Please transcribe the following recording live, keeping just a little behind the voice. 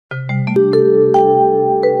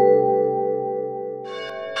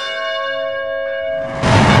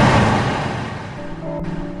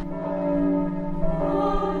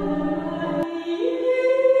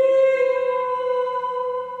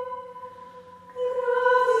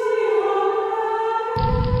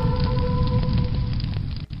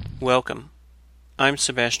Welcome. I'm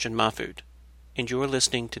Sebastian Mahfood, and you're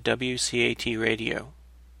listening to WCAT Radio,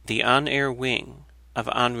 the on-air wing of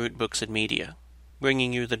En Route Books and Media,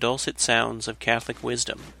 bringing you the dulcet sounds of Catholic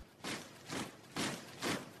wisdom.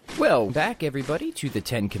 Well, back everybody to the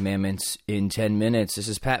 10 Commandments in 10 minutes. This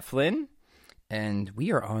is Pat Flynn, and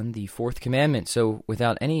we are on the 4th commandment. So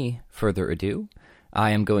without any further ado,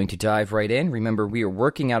 I am going to dive right in. Remember, we are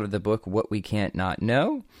working out of the book What We Can't Not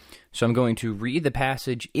Know. So I'm going to read the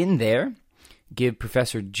passage in there, give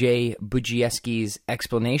Professor Jay Budziewski's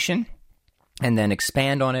explanation, and then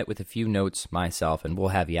expand on it with a few notes myself, and we'll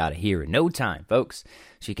have you out of here in no time, folks,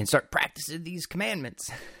 so you can start practicing these commandments.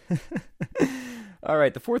 All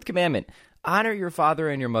right, the 4th commandment, honor your father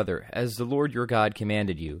and your mother, as the Lord your God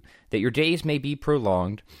commanded you, that your days may be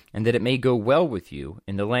prolonged, and that it may go well with you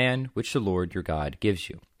in the land which the Lord your God gives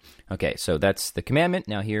you. Okay, so that's the commandment.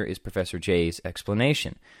 Now here is Professor Jay's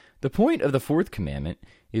explanation. The point of the 4th commandment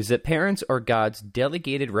is that parents are God's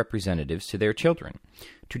delegated representatives to their children.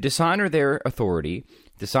 To dishonor their authority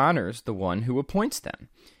dishonors the one who appoints them.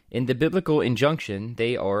 In the biblical injunction,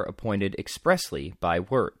 they are appointed expressly by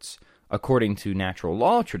words. According to natural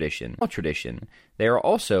law tradition, they are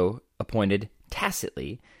also appointed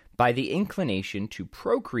tacitly by the inclination to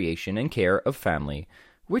procreation and care of family,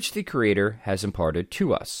 which the Creator has imparted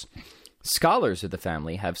to us. Scholars of the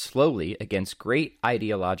family have slowly, against great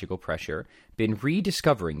ideological pressure, been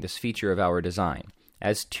rediscovering this feature of our design.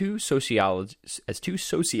 As two sociologists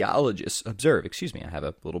observe, I have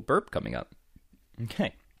a little burp coming up.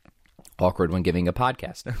 Okay. Awkward when giving a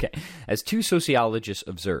podcast. Okay. As two sociologists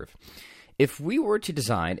observe, if we were to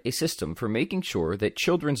design a system for making sure that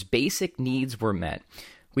children's basic needs were met,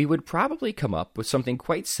 we would probably come up with something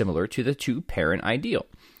quite similar to the two-parent ideal.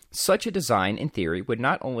 Such a design, in theory, would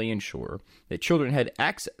not only ensure that children had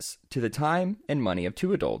access to the time and money of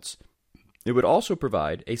two adults, it would also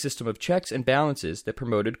provide a system of checks and balances that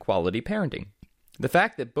promoted quality parenting. The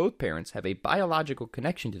fact that both parents have a biological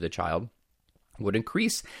connection to the child would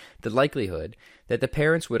increase the likelihood that the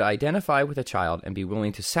parents would identify with the child and be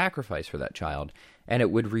willing to sacrifice for that child, and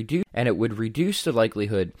it would reduce the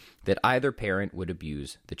likelihood that either parent would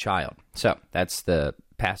abuse the child. So, that's the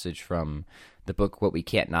passage from the book What We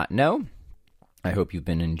Can't Not Know. I hope you've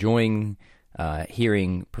been enjoying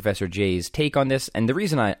hearing Professor Jay's take on this. And the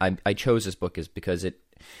reason I chose this book is because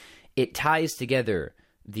it ties together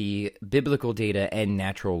the biblical data and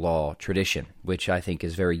natural law tradition, which I think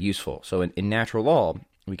is very useful. So in natural law,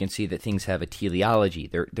 we can see that things have a teleology.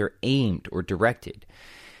 They're aimed or directed.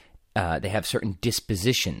 They have certain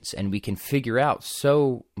dispositions, and we can figure out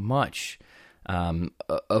so much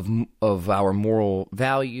of our moral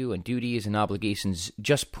value and duties and obligations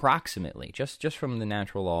just proximately, just from the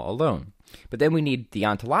natural law alone. But then we need the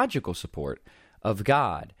ontological support of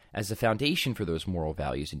God as the foundation for those moral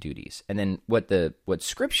values and duties. And then what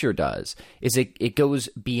Scripture does is it goes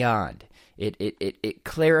beyond. It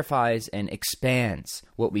clarifies and expands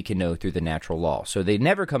what we can know through the natural law. So they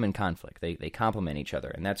never come in conflict. They complement each other.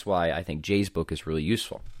 And that's why I think Jay's book is really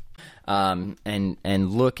useful. And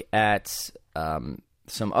look at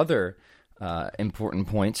some other important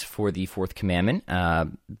points for the 4th commandment,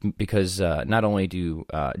 because not only do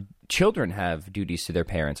children have duties to their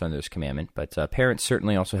parents under this commandment, but parents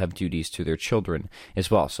certainly also have duties to their children as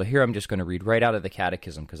well. So here I'm just going to read right out of the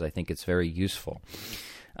Catechism because I think it's very useful.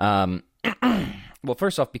 Well,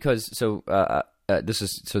 first off, this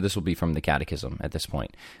will be from the Catechism at this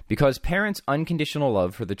point. Because parents' unconditional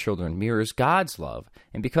love for the children mirrors God's love,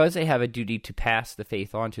 and because they have a duty to pass the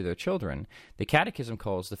faith on to their children, the Catechism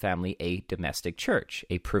calls the family a domestic church,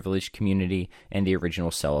 a privileged community, and the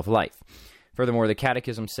original cell of life. Furthermore, the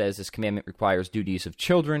Catechism says this commandment requires duties of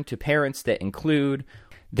children to parents that include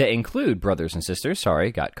brothers and sisters.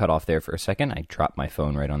 Sorry, got cut off there for a second. I dropped my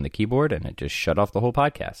phone right on the keyboard, and it just shut off the whole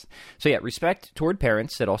podcast. So yeah, respect toward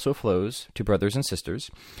parents that also flows to brothers and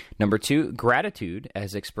sisters. Number 2, gratitude,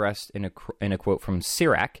 as expressed in a quote from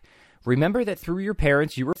Sirach. Remember that through your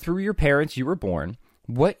parents you were born.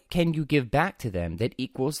 What can you give back to them that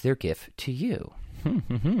equals their gift to you?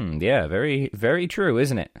 Yeah, very, very true,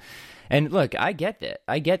 isn't it? And look, I get that.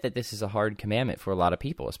 I get that this is a hard commandment for a lot of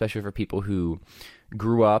people, especially for people who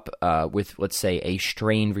grew up with, let's say, a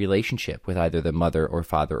strained relationship with either the mother or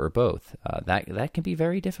father or both. That can be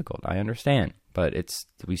very difficult. I understand, but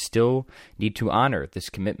we still need to honor this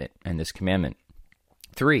commitment and this commandment.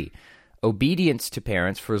 3, obedience to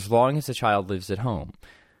parents for as long as the child lives at home,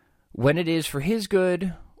 when it is for his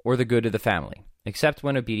good or the good of the family, except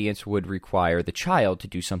when obedience would require the child to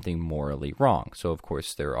do something morally wrong. So, of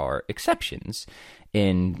course, there are exceptions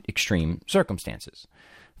in extreme circumstances.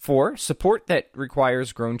 4, support that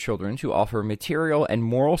requires grown children to offer material and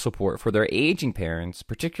moral support for their aging parents,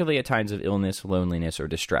 particularly at times of illness, loneliness, or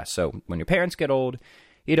distress. So when your parents get old,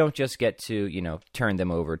 you don't just get to, turn them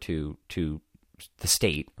over to the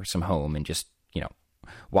state or some home and just,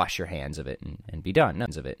 wash your hands of it and be done.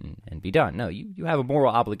 No, you have a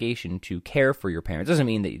moral obligation to care for your parents. Doesn't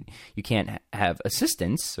mean that you can't have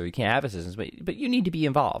assistance or you can't have assistance, but you need to be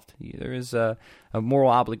involved. There is a moral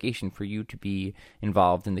obligation for you to be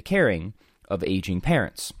involved in the caring of aging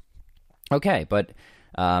parents. Okay, but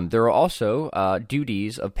there are also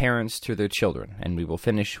duties of parents to their children, and we will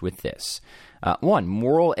finish with this. 1,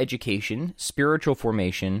 moral education, spiritual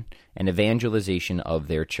formation, and evangelization of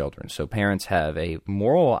their children. So parents have a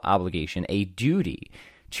moral obligation, a duty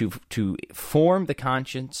to form the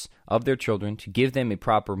conscience of their children, to give them a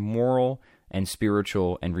proper moral and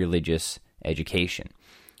spiritual and religious education.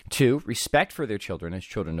 2, respect for their children as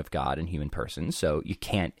children of God and human persons. So you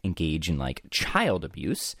can't engage in child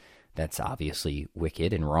abuse. That's obviously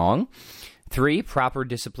wicked and wrong. 3, proper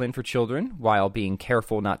discipline for children while being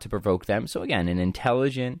careful not to provoke them. So again, an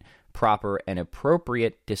intelligent, proper, and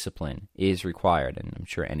appropriate discipline is required, and I'm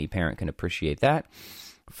sure any parent can appreciate that.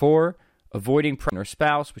 4, avoiding partner or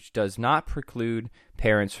spouse, which does not preclude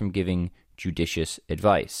parents from giving judicious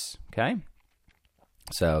advice. Okay?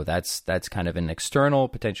 So that's kind of an external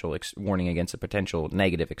potential warning against a potential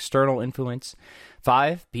negative external influence.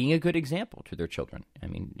 5, being a good example to their children. I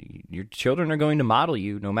mean, your children are going to model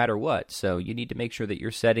you no matter what, so you need to make sure that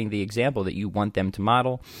you're setting the example that you want them to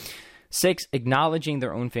model. 6, acknowledging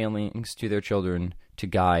their own failings to their children to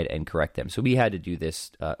guide and correct them. So we had to do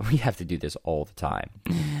this. We have to do this all the time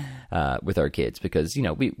with our kids because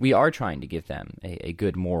we are trying to give them a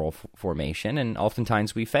good moral formation, and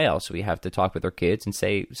oftentimes we fail. So we have to talk with our kids and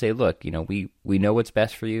say, look, we know what's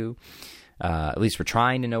best for you. At least we're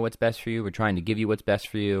trying to know what's best for you. We're trying to give you what's best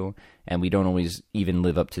for you, and we don't always even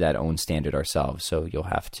live up to that own standard ourselves. So you'll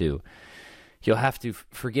have to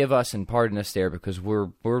forgive us and pardon us there because we're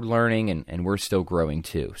learning and we're still growing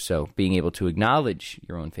too. So being able to acknowledge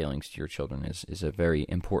your own failings to your children is a very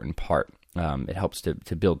important part. It helps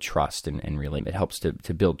to build trust and relate. It helps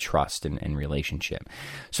to build trust and relationship.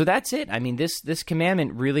 So that's it. I mean, this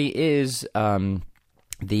commandment really is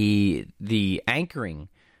the anchoring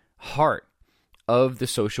heart of the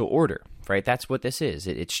social order. Right? That's what this is.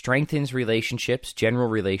 It strengthens relationships, general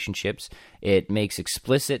relationships. It makes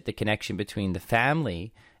explicit the connection between the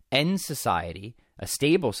family and society, a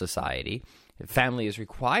stable society. Family is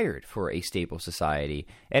required for a stable society,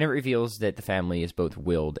 and it reveals that the family is both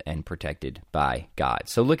willed and protected by God.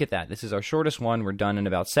 So look at that. This is our shortest one. We're done in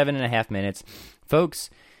about 7.5 minutes. Folks,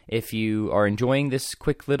 if you are enjoying this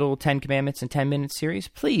quick little 10 Commandments in 10 Minutes series,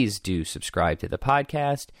 please do subscribe to the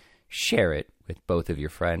podcast. Share it with both of your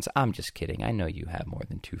friends. I'm just kidding. I know you have more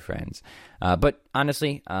than 2 friends. But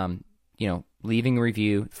honestly, leaving a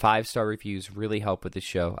review, 5-star reviews really help with the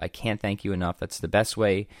show. I can't thank you enough. That's the best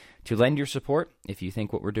way to lend your support. If you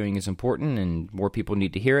think what we're doing is important and more people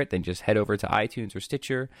need to hear it, then just head over to iTunes or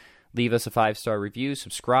Stitcher, leave us a 5-star review,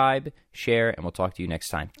 subscribe, share, and we'll talk to you next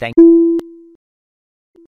time. Thank you.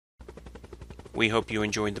 We hope you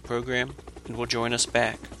enjoyed the program and will join us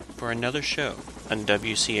back for another show on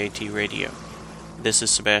WCAT Radio. This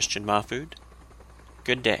is Sebastian Mahfood.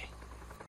 Good day.